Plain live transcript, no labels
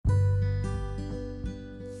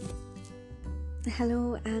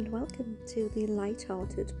Hello and welcome to the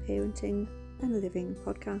Light-Hearted Parenting and Living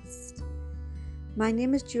podcast. My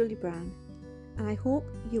name is Julie Brown and I hope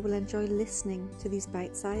you will enjoy listening to these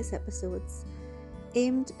bite-sized episodes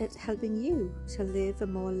aimed at helping you to live a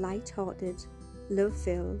more light-hearted,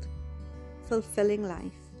 love-filled, fulfilling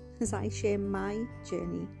life as I share my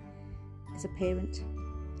journey as a parent,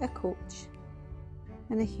 a coach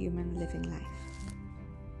and a human living life.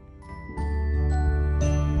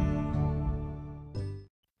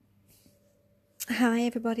 Hi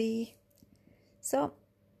everybody. So,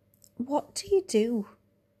 what do you do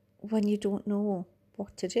when you don't know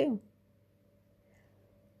what to do?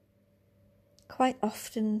 Quite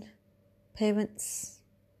often, parents,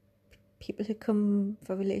 people who come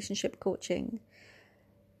for relationship coaching,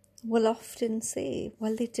 will often say,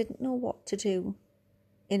 well, they didn't know what to do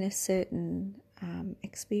in a certain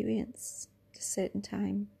experience, at a certain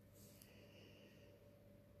time.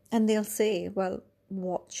 And they'll say, well,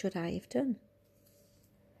 what should I have done?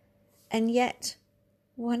 And yet,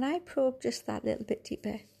 when I probe just that little bit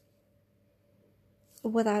deeper,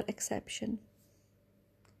 without exception,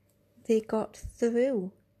 they got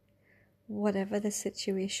through whatever the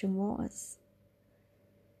situation was.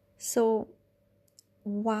 So,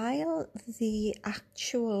 while the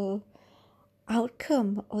actual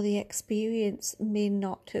outcome or the experience may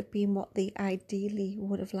not have been what they ideally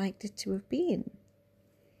would have liked it to have been,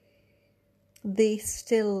 they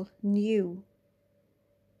still knew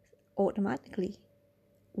automatically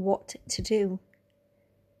what to do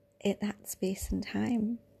at that space and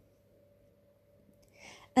time.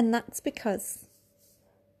 And that's because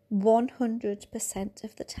 100%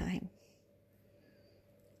 of the time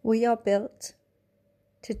we are built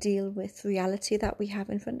to deal with reality that we have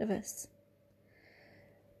in front of us.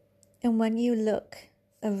 And when you look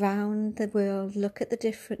around the world, look at the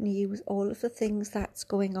different news, all of the things that's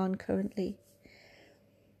going on currently,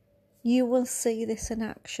 you will see this in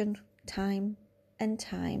action time and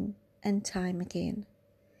time and time again.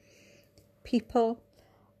 People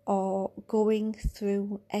are going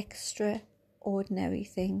through extraordinary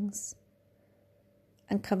things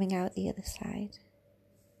and coming out the other side.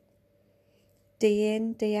 Day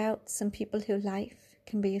in, day out, some people whose life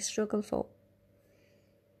can be a struggle for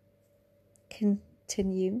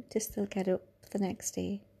continue to still get up the next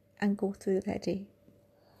day and go through their day.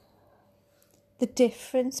 The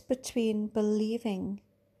difference between believing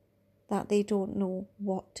that they don't know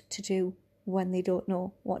what to do when they don't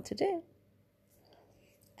know what to do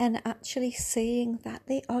and actually saying that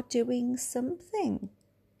they are doing something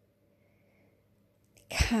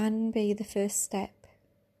can be the first step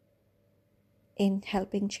in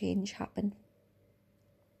helping change happen.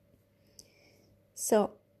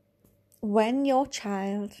 So, when your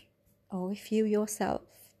child, or if you yourself,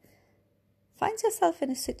 finds yourself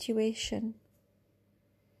in a situation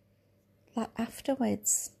that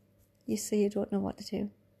afterwards you say you don't know what to do,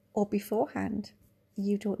 or beforehand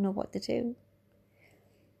you don't know what to do,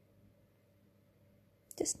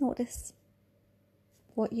 just notice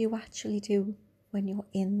what you actually do when you're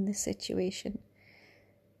in the situation.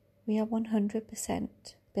 We are 100%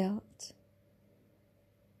 built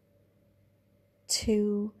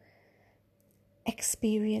to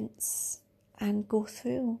experience and go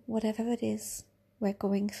through whatever it is we're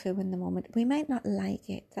going through in the moment. We might not like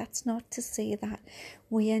it. That's not to say that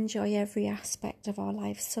we enjoy every aspect of our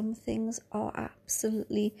life. Some things are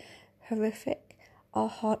absolutely horrific, are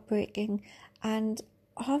heartbreaking, and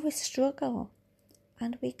are a struggle,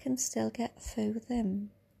 and we can still get through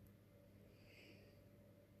them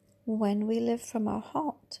when we live from our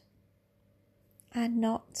heart and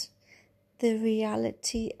not the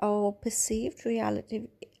reality or perceived reality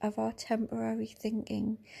of our temporary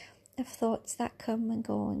thinking, of thoughts that come and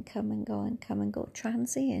go and come and go and come and go,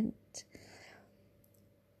 transient.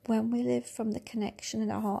 When we live from the connection in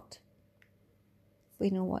our heart, we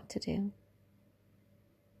know what to do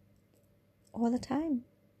all the time.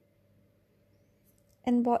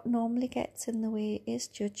 And what normally gets in the way is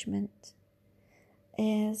judgment,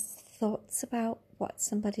 is thoughts about what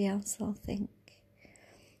somebody else will think,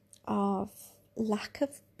 of lack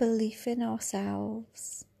of belief in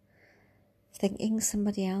ourselves, thinking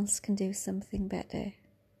somebody else can do something better.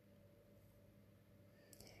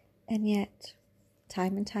 And yet,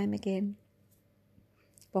 time and time again,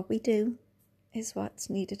 what we do is what's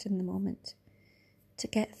needed in the moment to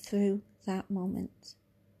get through that moment.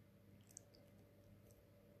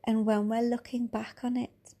 And when we're looking back on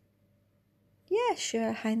it, yeah,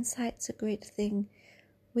 sure, hindsight's a great thing.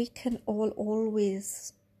 We can all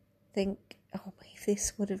always think, oh,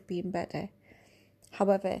 this would have been better.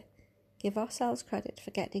 However, give ourselves credit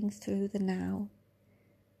for getting through the now,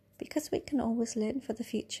 because we can always learn for the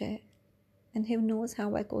future, and who knows how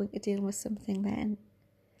we're going to deal with something then.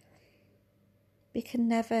 We can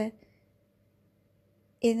never,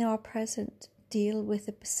 in our present, deal with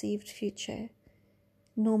a perceived future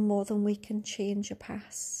no more than we can change a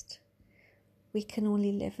past. We can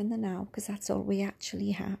only live in the now because that's all we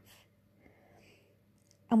actually have.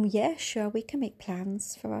 And yeah, sure, we can make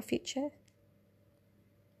plans for our future.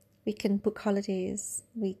 We can book holidays,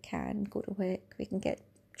 we can go to work, we can get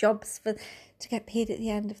jobs to get paid at the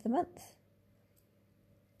end of the month.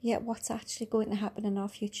 Yet what's actually going to happen in our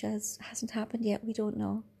future hasn't happened yet, we don't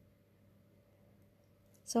know.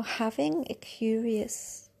 So having a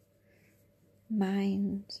curious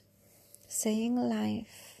mind, seeing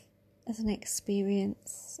life as an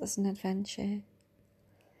experience, as an adventure,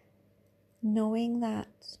 knowing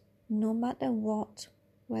that no matter what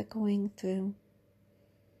we're going through,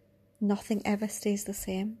 nothing ever stays the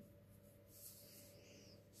same,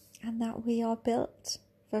 and that we are built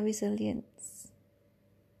for resilience.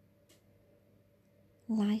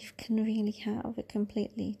 Life can really have a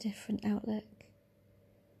completely different outlook.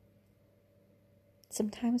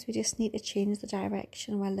 Sometimes we just need to change the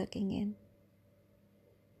direction we're looking in.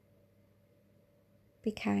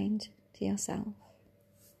 Be kind to yourself.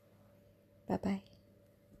 Bye-bye.